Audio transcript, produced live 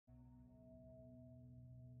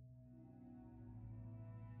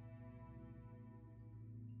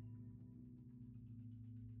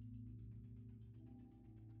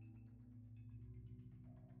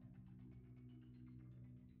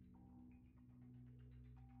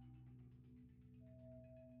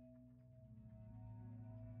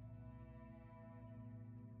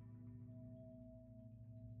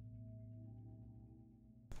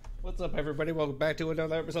What's up, everybody? Welcome back to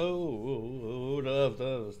another episode of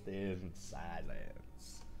The Thin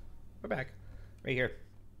Silence. We're back, right here.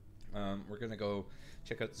 We're gonna go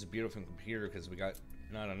check out this beautiful computer because we got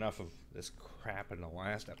not enough of this crap in the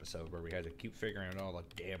last episode where we had to keep figuring out all the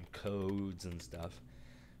damn codes and stuff.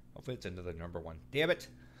 Hopefully it's into the number one. Damn it!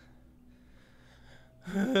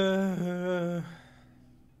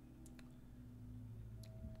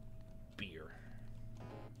 Beer.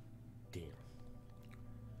 Damn.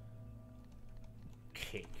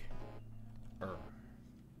 Cake.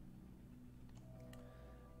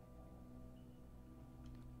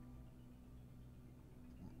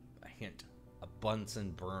 A hint. A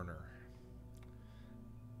Bunsen burner.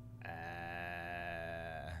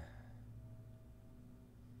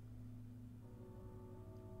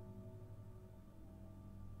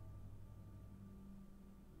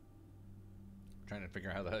 Trying to figure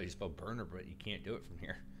out how the hell you spell burner, but you can't do it from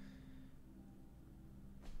here.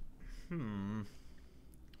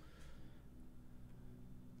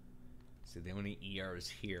 See, the only ER is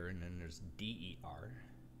here, and then there's DER.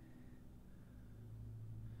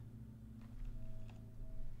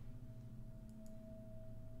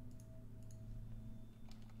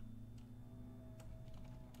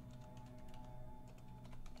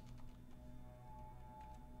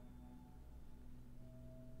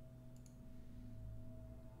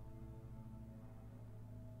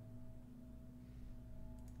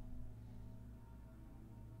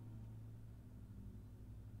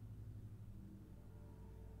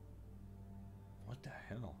 What the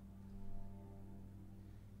hell?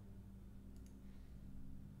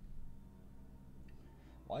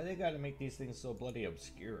 Why they gotta make these things so bloody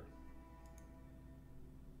obscure?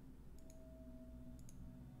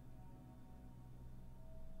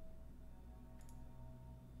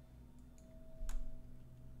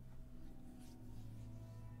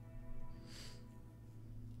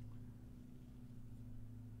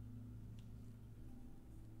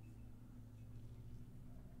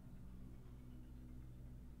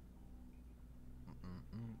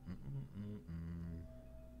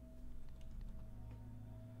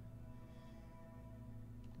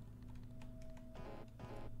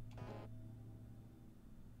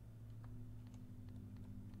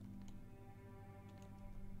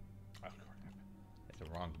 Oh, crap. Hit the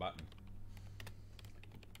wrong button.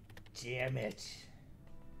 Damn it.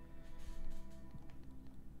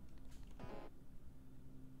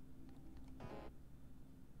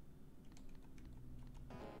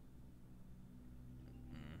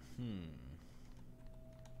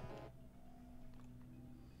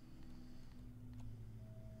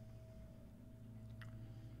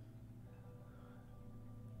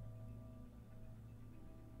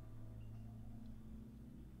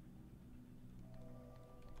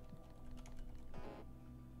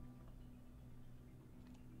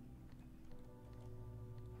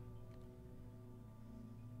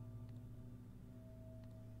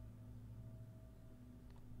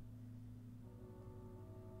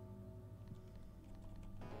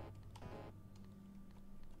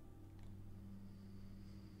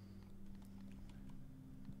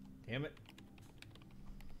 Damn it.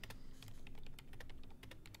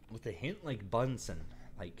 With a hint like Bunsen,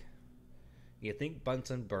 like, you think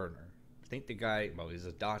Bunsen burner. I think the guy, well, he's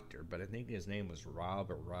a doctor, but I think his name was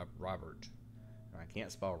Robert. I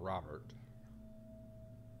can't spell Robert.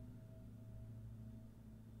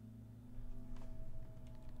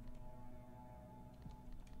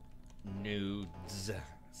 Nudes.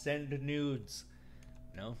 Send nudes.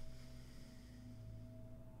 No?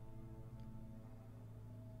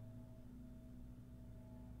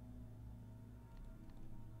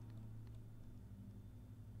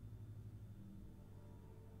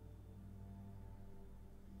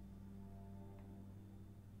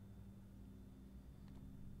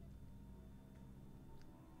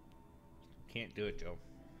 Can't do it, Joe.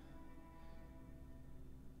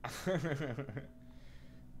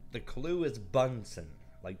 The clue is Bunsen.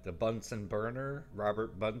 Like the Bunsen burner,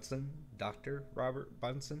 Robert Bunsen, Dr. Robert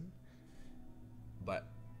Bunsen. But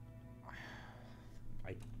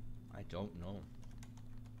I don't know.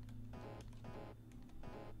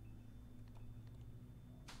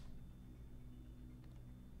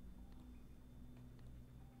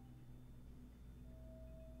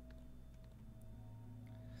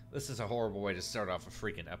 This is a horrible way to start off a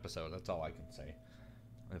freaking episode. That's all I can say.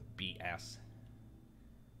 BS.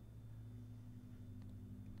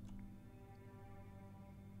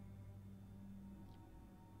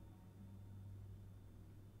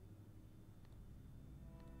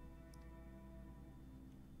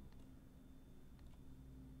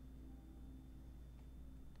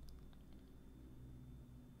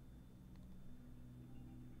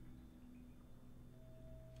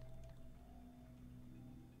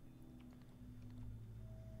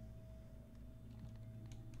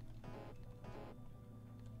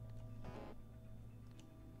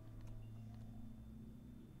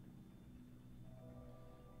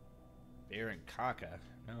 beer and caca.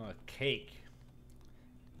 No, a cake.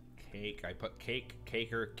 Cake. I put cake,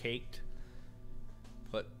 caker, caked.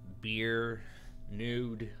 Put beer,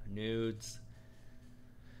 nude, nudes.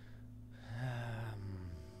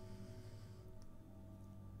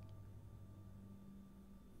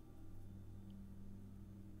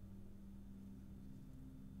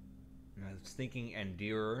 I was thinking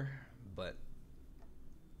endearer, but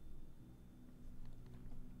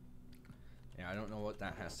yeah, I don't know what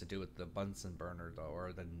that has to do with the Bunsen burner though,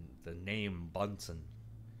 or the name Bunsen.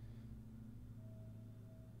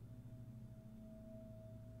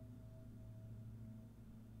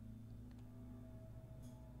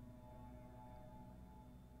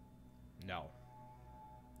 No.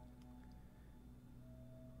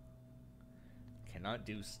 Cannot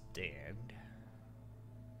do stand.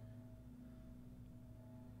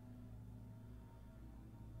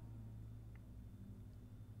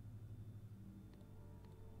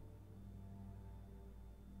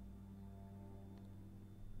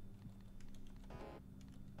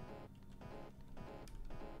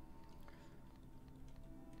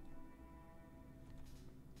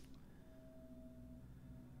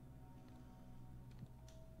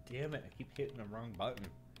 Damn it, I keep hitting the wrong button.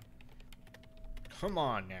 Come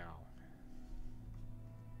on now.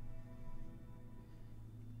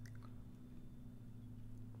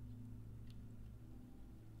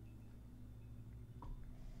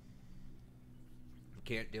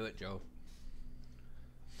 Can't do it, Joe.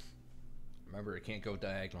 Remember, it can't go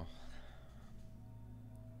diagonal.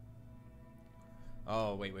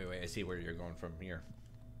 Oh, wait. I see where you're going from here.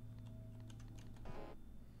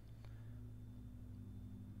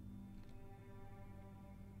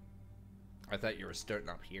 I thought you were starting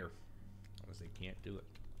up here. I was like, can't do it.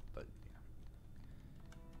 But, yeah.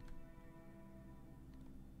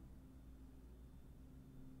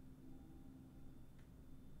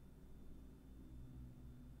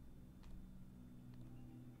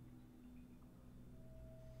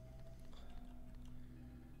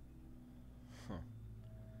 Huh.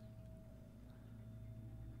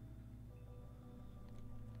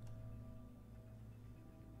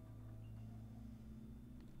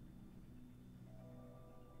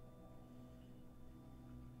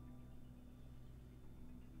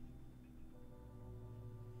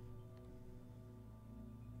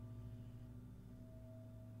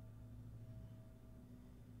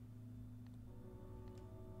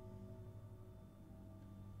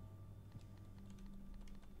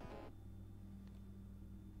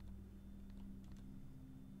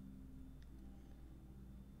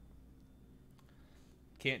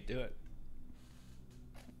 Can't do it.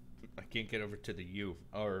 I can't get over to the U.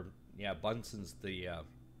 Or, yeah, Bunsen's the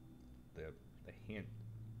hint.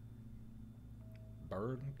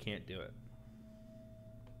 Burn? Can't do it.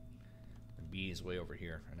 The B is way over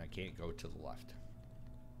here, and I can't go to the left.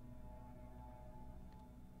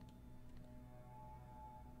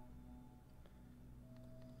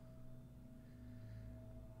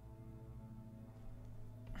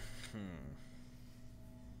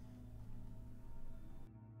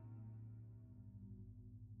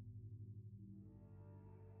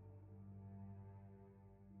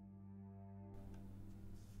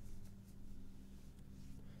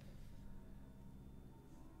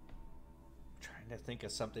 To think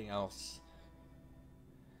of something else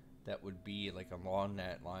that would be like along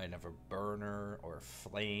that line of a burner or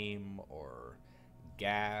flame or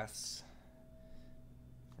gas.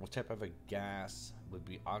 What type of a gas would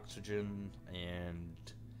be oxygen and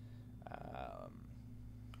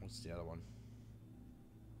what's the other one?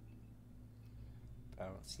 I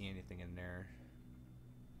don't see anything in there.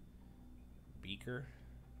 Beaker.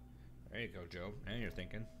 There you go, Joe. Now you're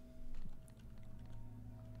thinking.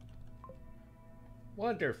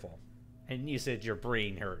 Wonderful. And you said your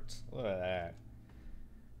brain hurts. Look at that.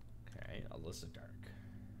 Okay, Alyssa Dark.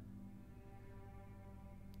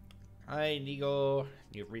 Hi, Nigo.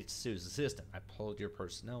 You've reached Sue's assistant. I pulled your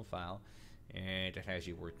personnel file, and it has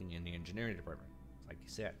you working in the engineering department. Like you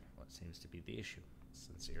said, what seems to be the issue?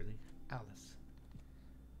 Sincerely, Alice.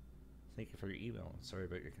 Thank you for your email. Sorry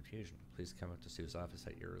about your confusion. Please come up to Sue's office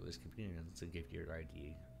at your earliest convenience and give your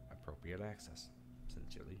ID appropriate access.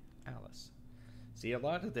 Sincerely, Alice. See, a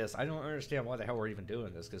lot of this, I don't understand why the hell we're even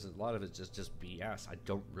doing this, because a lot of it's just BS. I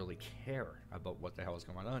don't really care about what the hell is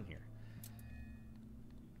going on here.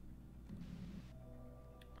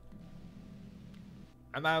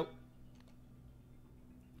 I'm out.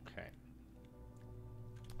 Okay.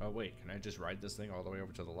 Oh, wait. Can I just ride this thing all the way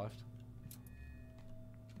over to the left?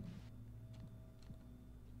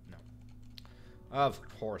 No. Of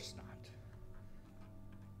course not.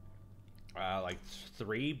 Like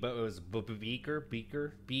 3, but it was beaker.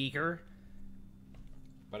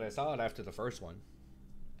 But I saw it after the first one.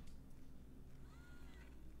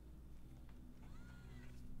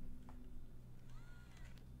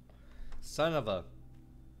 Son of a...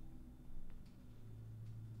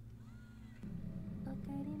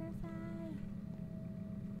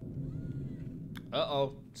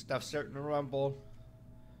 Uh-oh. Stuff's starting to rumble.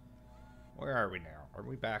 Where are we now? Are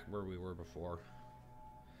we back where we were before?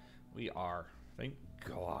 We are. Thank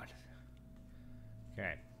God.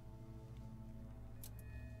 Okay.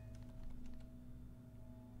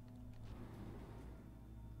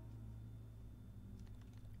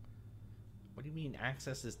 What do you mean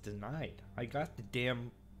access is denied? I got the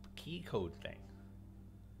damn key code thing.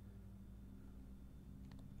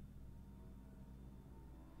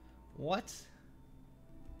 What?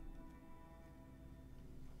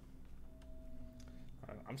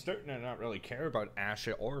 I'm starting to not really care about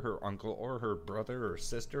Asha or her uncle or her brother or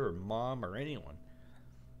sister or mom or anyone.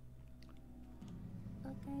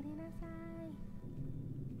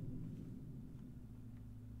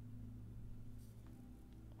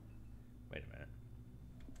 Wait a minute.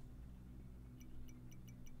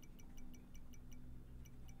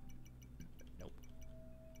 Nope.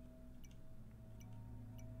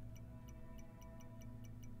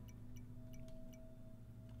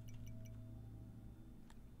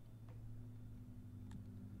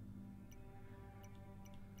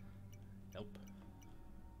 Nope.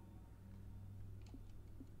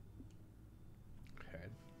 Okay.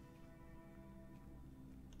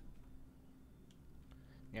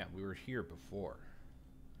 Yeah, we were here before.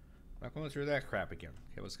 Not going through that crap again.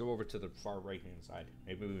 Okay, let's go over to the far right hand side.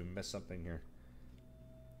 Maybe we missed something here.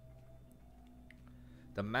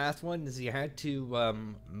 The math one is you had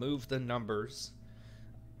to move the numbers,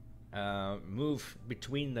 move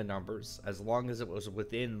between the numbers as long as it was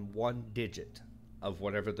within one digit of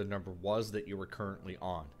whatever the number was that you were currently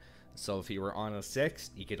on. So if you were on a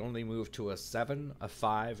 6, you could only move to a 7, a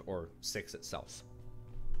 5, or 6 itself.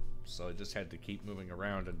 So I just had to keep moving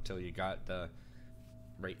around until you got the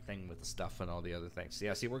right thing with the stuff and all the other things.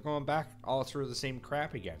 Yeah, see, we're going back all through the same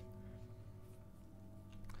crap again.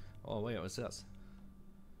 Oh, wait, what's this?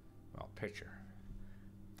 Oh, picture.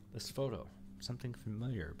 This photo. Something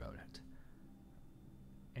familiar about it.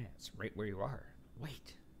 Yeah, it's right where you are.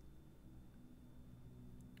 Wait.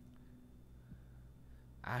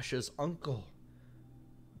 Asha's uncle.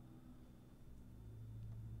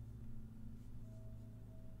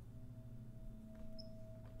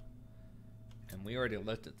 And we already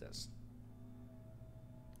looked at this.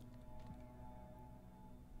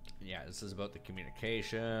 Yeah, this is about the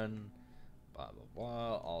communication, blah, blah,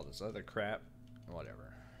 blah, all this other crap,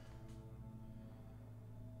 whatever.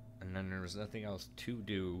 And then there was nothing else to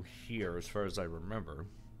do here as far as I remember.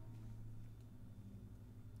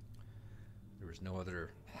 There was no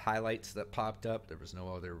other highlights that popped up. There was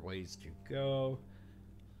no other ways to go.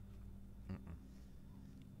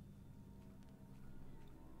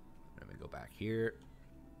 Let me go back here.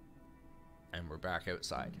 And we're back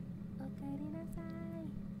outside.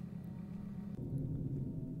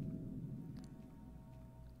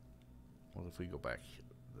 What if we go back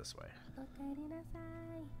this way?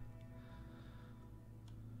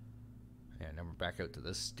 Yeah, now we're back out to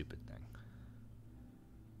this stupid thing.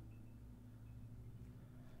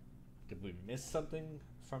 Did we miss something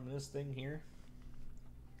from this thing here?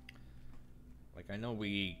 Like, I know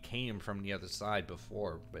we came from the other side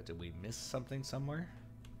before, but did we miss something somewhere?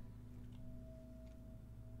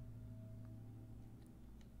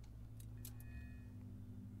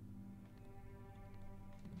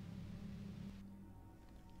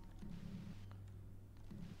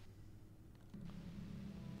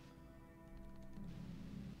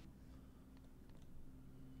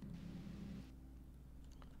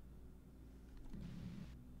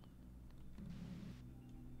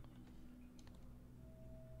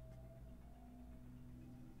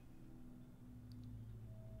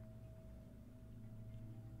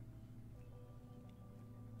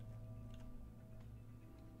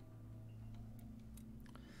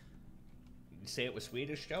 You say it was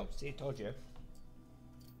Swedish, Joe? See, I told you.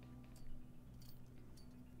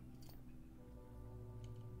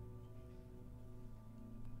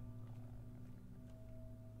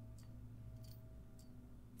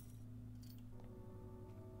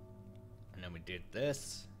 And then we did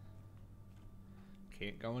this.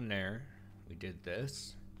 Can't go in there. We did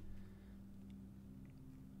this.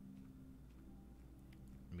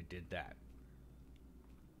 And we did that.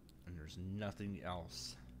 And there's nothing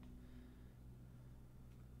else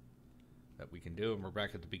that we can do, and we're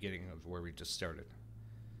back at the beginning of where we just started.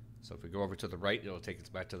 So if we go over to the right, it'll take us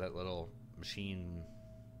back to that little machine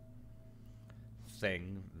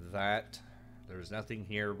thing. That There's nothing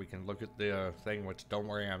here. We can look at the thing, which don't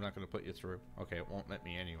worry, I'm not going to put you through. Okay, it won't let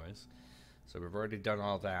me anyways. So we've already done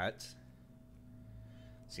all that.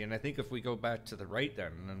 See, and I think if we go back to the right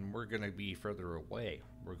then we're going to be further away.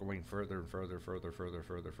 We're going further and further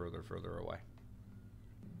away.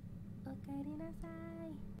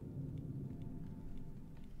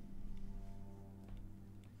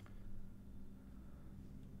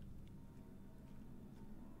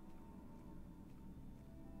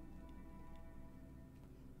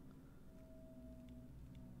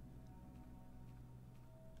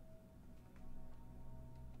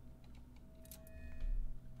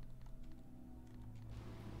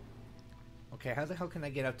 Okay, how the hell can I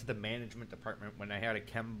get out to the management department when I had a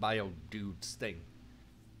chem bio dudes thing?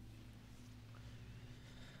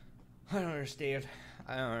 I don't understand.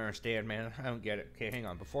 I don't understand, man. I don't get it. Okay, hang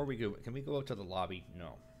on. Before we go, can we go out to the lobby?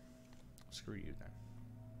 No. Screw you then.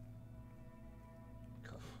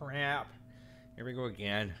 Crap. Here we go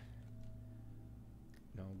again.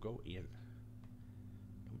 No, go in.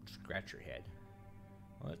 Don't scratch your head.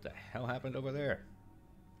 What the hell happened over there?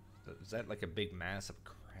 Is that like a big mass of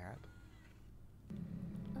crap?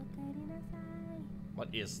 What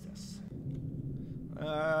is this?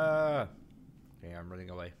 Okay, I'm running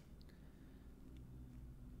away.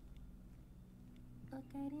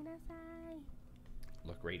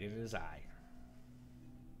 Look right in his eye.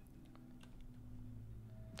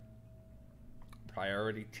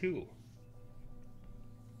 Priority 2.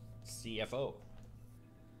 CFO.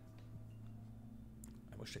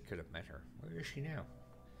 I wish I could have met her. Where is she now?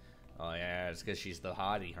 Oh yeah, it's because she's the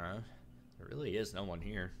hottie, huh? There really is no one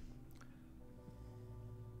here.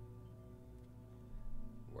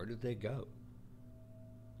 Where did they go?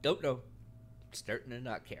 Don't know. Starting to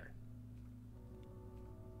not care.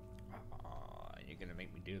 Oh, you're gonna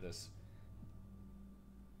make me do this.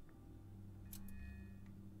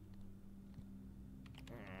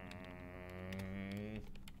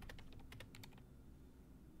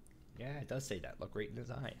 Yeah, it does say that. Look right in his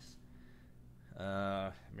eyes.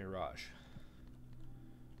 Mirage.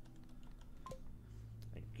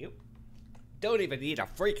 Thank you. Don't even need a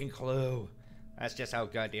freaking clue. That's just how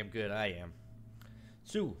goddamn good I am.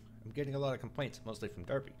 Sue, I'm getting a lot of complaints, mostly from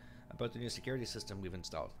Darby, about the new security system we've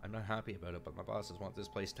installed. I'm not happy about it, but my bosses want this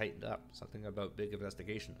place tightened up. Something about big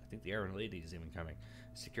investigation. I think the Iron Lady is even coming.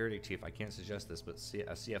 Security chief, I can't suggest this, but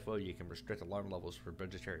a CFO, you can restrict alarm levels for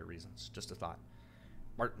budgetary reasons. Just a thought.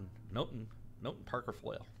 Milton Parker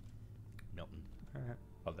Foyle. Milton.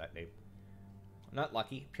 Love that name. Not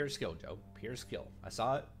lucky. Pure skill, Joe. Pure skill. I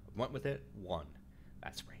saw it, went with it, won.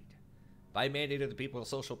 That's right. By mandate of the People's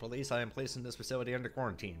Social Police, I am placing this facility under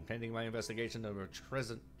quarantine, pending my investigation of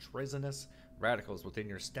treasonous radicals within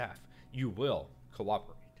your staff. You will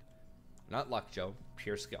cooperate. Not luck, Joe.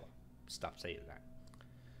 Pure skill. Stop saying that.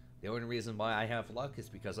 The only reason why I have luck is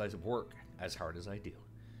because I work as hard as I do.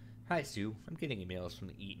 Hi, Sue. I'm getting emails from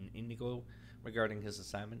the Eaton Indigo regarding his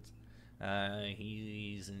assignments.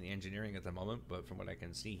 He's in engineering at the moment, but from what I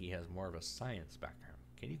can see, he has more of a science background.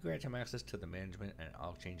 Can you grant him access to the management and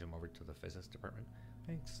I'll change him over to the physics department?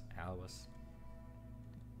 Thanks, Alice.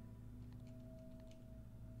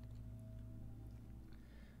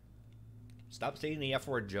 Stop saying the F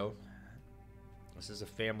word, Joe. This is a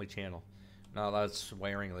family channel. Not allowed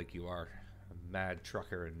swearing like you are. A mad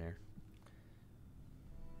trucker in there.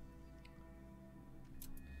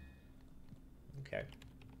 Okay.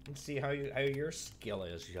 Let's see how your skill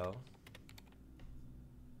is, Joe.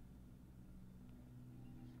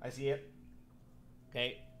 I see it.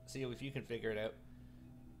 Okay, see if you can figure it out.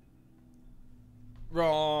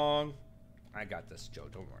 Wrong. I got this, Joe.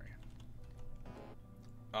 Don't worry.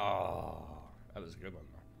 Oh, that was a good one,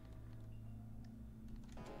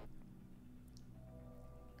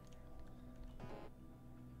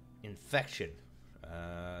 though. Infection.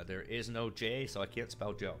 There is no J, so I can't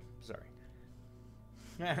spell Joe. Sorry.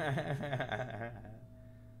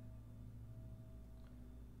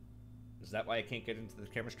 Is that why I can't get into the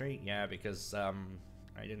chemistry? Yeah, because I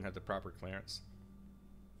didn't have the proper clearance.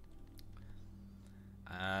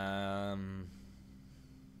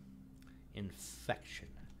 Infection.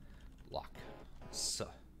 Lock. So.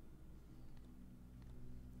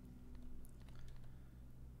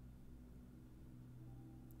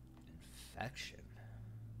 Infection.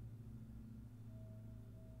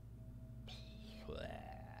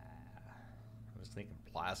 I was thinking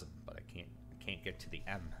plasm, but I can't get to the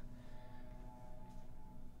M.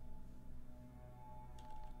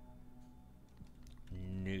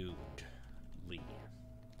 Nude. Lee.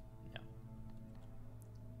 No.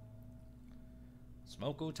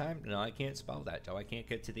 Smoko time? No, I can't spell that, Joe. I can't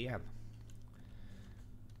get to the M.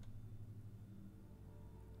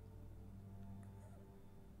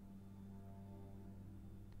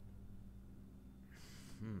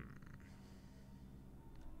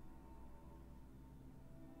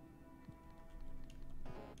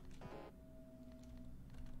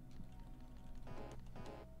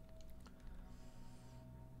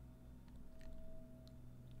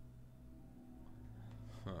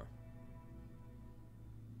 Huh.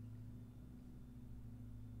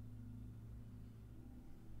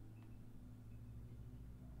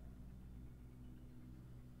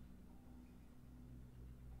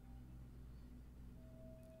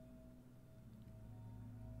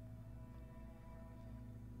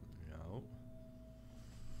 No.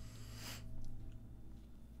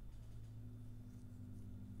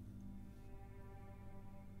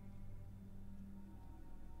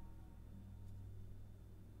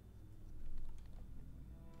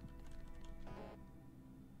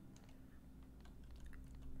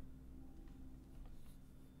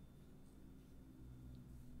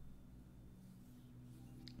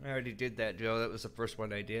 I already did that, Joe. That was the first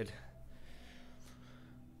one I did.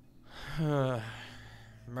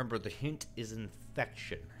 Remember, the hint is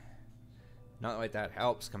infection. Not like that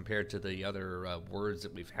helps compared to the other words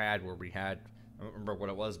that we've had where we had, I don't remember what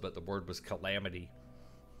it was, but the word was calamity.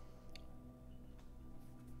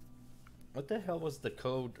 What the hell was the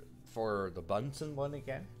code for the Bunsen one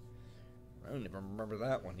again? I don't even remember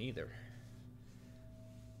that one either.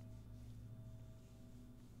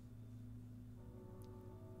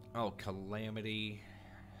 Oh, calamity.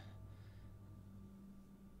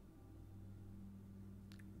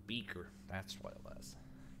 Beaker. That's what it was.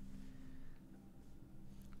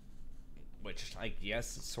 Which I guess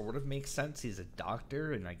sort of makes sense. He's a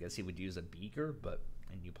doctor, and I guess he would use a beaker, but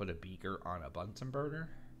and you put a beaker on a Bunsen burner?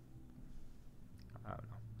 I don't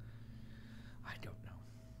know. I don't know.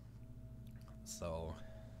 So.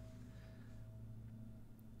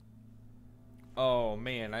 Oh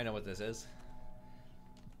man, I know what this is.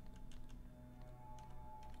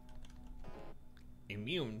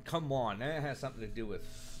 Immune? Come on, that has something to do with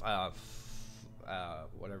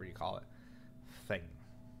whatever you call it. Thing.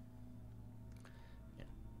 Yeah.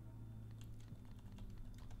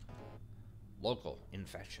 Local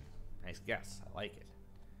infection. Nice guess. I like it.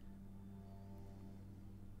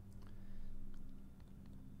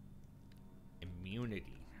 Immunity.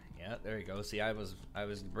 Yeah, there you go. See, I was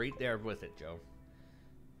right there with it, Joe.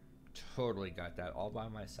 Totally got that all by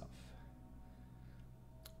myself.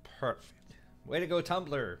 Perfect. Way to go,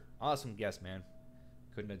 Tumblr. Awesome guess, man.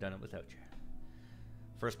 Couldn't have done it without you.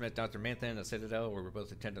 First met Dr. Mantha in the Citadel, where we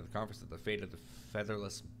both attended the conference of the fate of the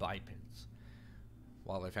featherless bipeds.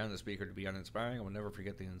 While I found the speaker to be uninspiring, I will never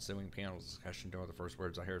forget the ensuing panel discussion during the first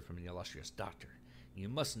words I heard from the illustrious doctor. You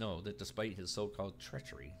must know that despite his so-called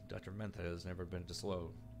treachery, Dr. Mantha has never been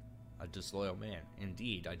a disloyal man.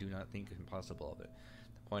 Indeed, I do not think impossible of it.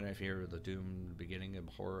 The point I fear the doomed beginning of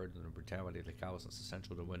horror and the brutality of the chaos is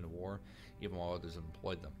essential to win the war, even while others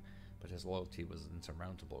employed them. But his loyalty was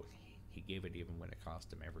insurmountable. He gave it even when it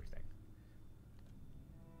cost him everything.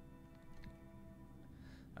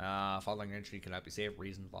 Following entry cannot be saved.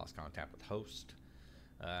 Reasons: lost contact with host.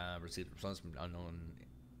 Received response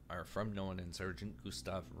from known insurgent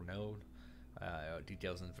Gustave Renaud.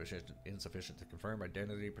 Details insufficient to confirm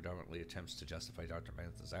identity. Predominantly attempts to justify Dr.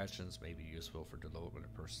 Mantha's actions may be useful for development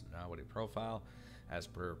of personality profile. As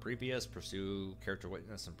per previous, pursue character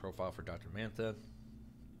witness and profile for Dr. Mantha.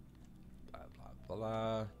 Blah blah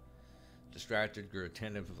blah. Distracted, grew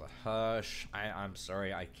attentive with a hush. I'm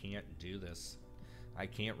sorry, I can't do this. I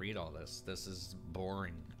can't read all this. This is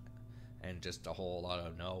boring and just a whole lot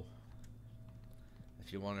of no.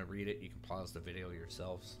 If you want to read it, you can pause the video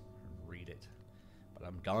yourselves and read it. But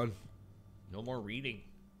I'm done. No more reading.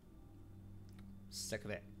 Sick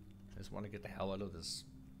of it. I just want to get the hell out of this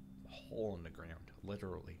hole in the ground,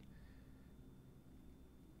 literally.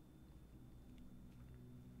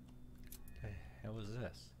 What the hell is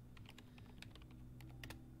this?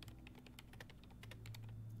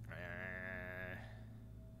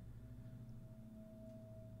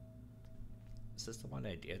 Is this the one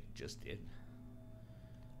I just did?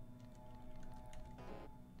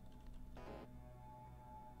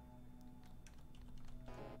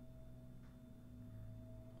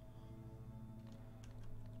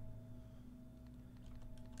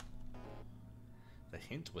 The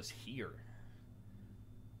hint was here.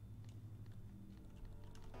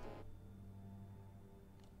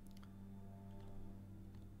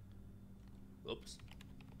 Oops.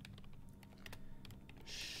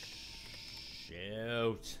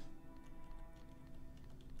 Shoot.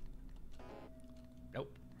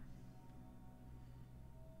 Nope.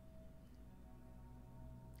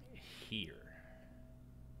 Here.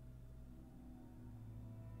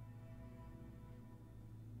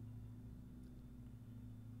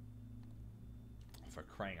 for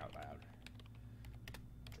crying out loud.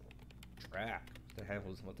 Drac.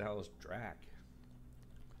 What the hell is Drac?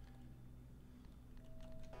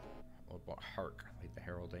 What about Hark? Like the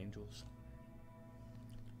Herald Angels?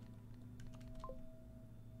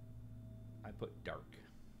 I put dark.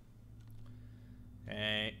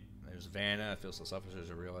 Hey, there's Vanna. I feel so selfish as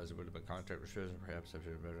I realized it would have been contact restrictions. Perhaps I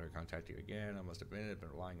should have better contact you again. I must have been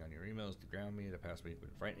relying on your emails to ground me. The past week has been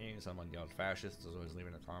frightening. Someone yelled fascist as I was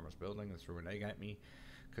leaving the commerce building and threw an egg at me.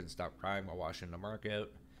 Couldn't stop crying while washing the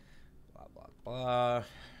market. Blah, blah, blah.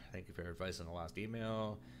 Thank you for your advice in the last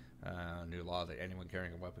email. New law that anyone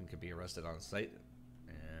carrying a weapon can be arrested on site.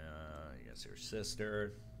 Yes, your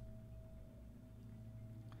sister.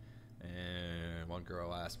 And one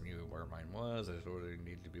girl asked me where mine was. I told her it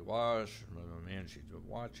needed to be washed. Man, she's been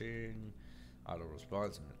watching. Auto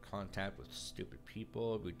response. I'm in contact with stupid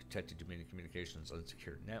people. We detected too many communications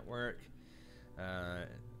unsecure network.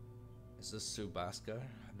 Is this Subaska?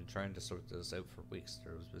 I've been trying to sort this out for weeks.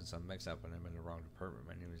 There's been some mix-up and I'm in the wrong department.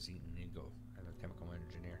 My name is Eaton Ego. I'm a chemical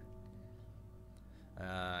engineer.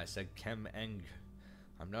 I said Chem Eng.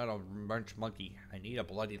 I'm not a bunch monkey. I need a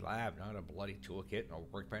bloody lab, not a bloody toolkit and a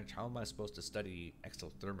workbench. How am I supposed to study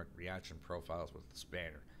exothermic reaction profiles with the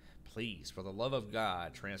spanner? Please, for the love of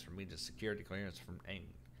God, transfer me to security clearance from Eng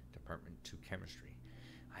Department to Chemistry.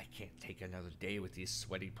 I can't take another day with these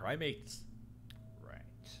sweaty primates.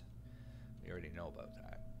 Right. We already know about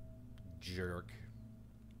that. Jerk.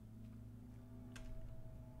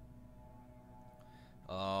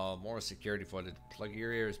 More security footage. Plug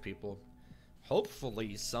your ears, people.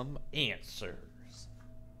 Hopefully some answers.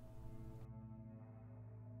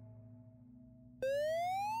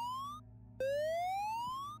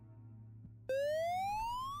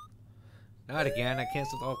 Not again. I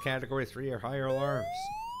canceled all category 3 or higher alarms.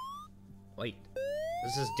 Wait.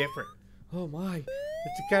 This is different. Oh my.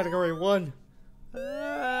 It's a category 1.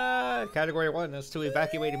 Category 1. That's to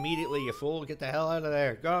evacuate immediately, you fool. Get the hell out of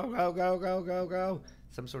there. Go, go, go, go, go, go.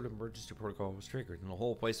 Some sort of emergency protocol was triggered and the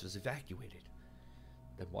whole place was evacuated.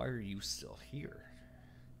 Then why are you still here?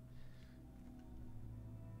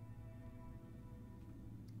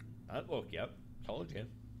 Look, yep. Told you.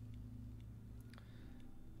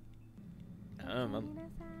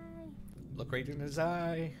 Look right in his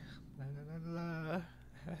eye. La, la, la, la.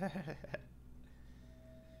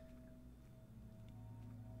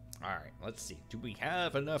 Alright, let's see. Do we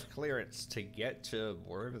have enough clearance to get to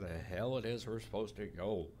wherever the hell it is we're supposed to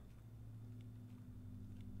go?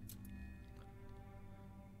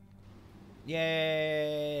 Yay!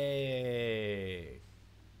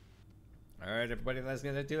 Alright, everybody, that's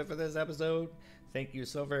going to do it for this episode. Thank you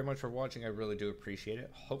so very much for watching. I really do appreciate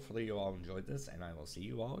it. Hopefully you all enjoyed this, and I will see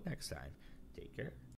you all next time. Take care.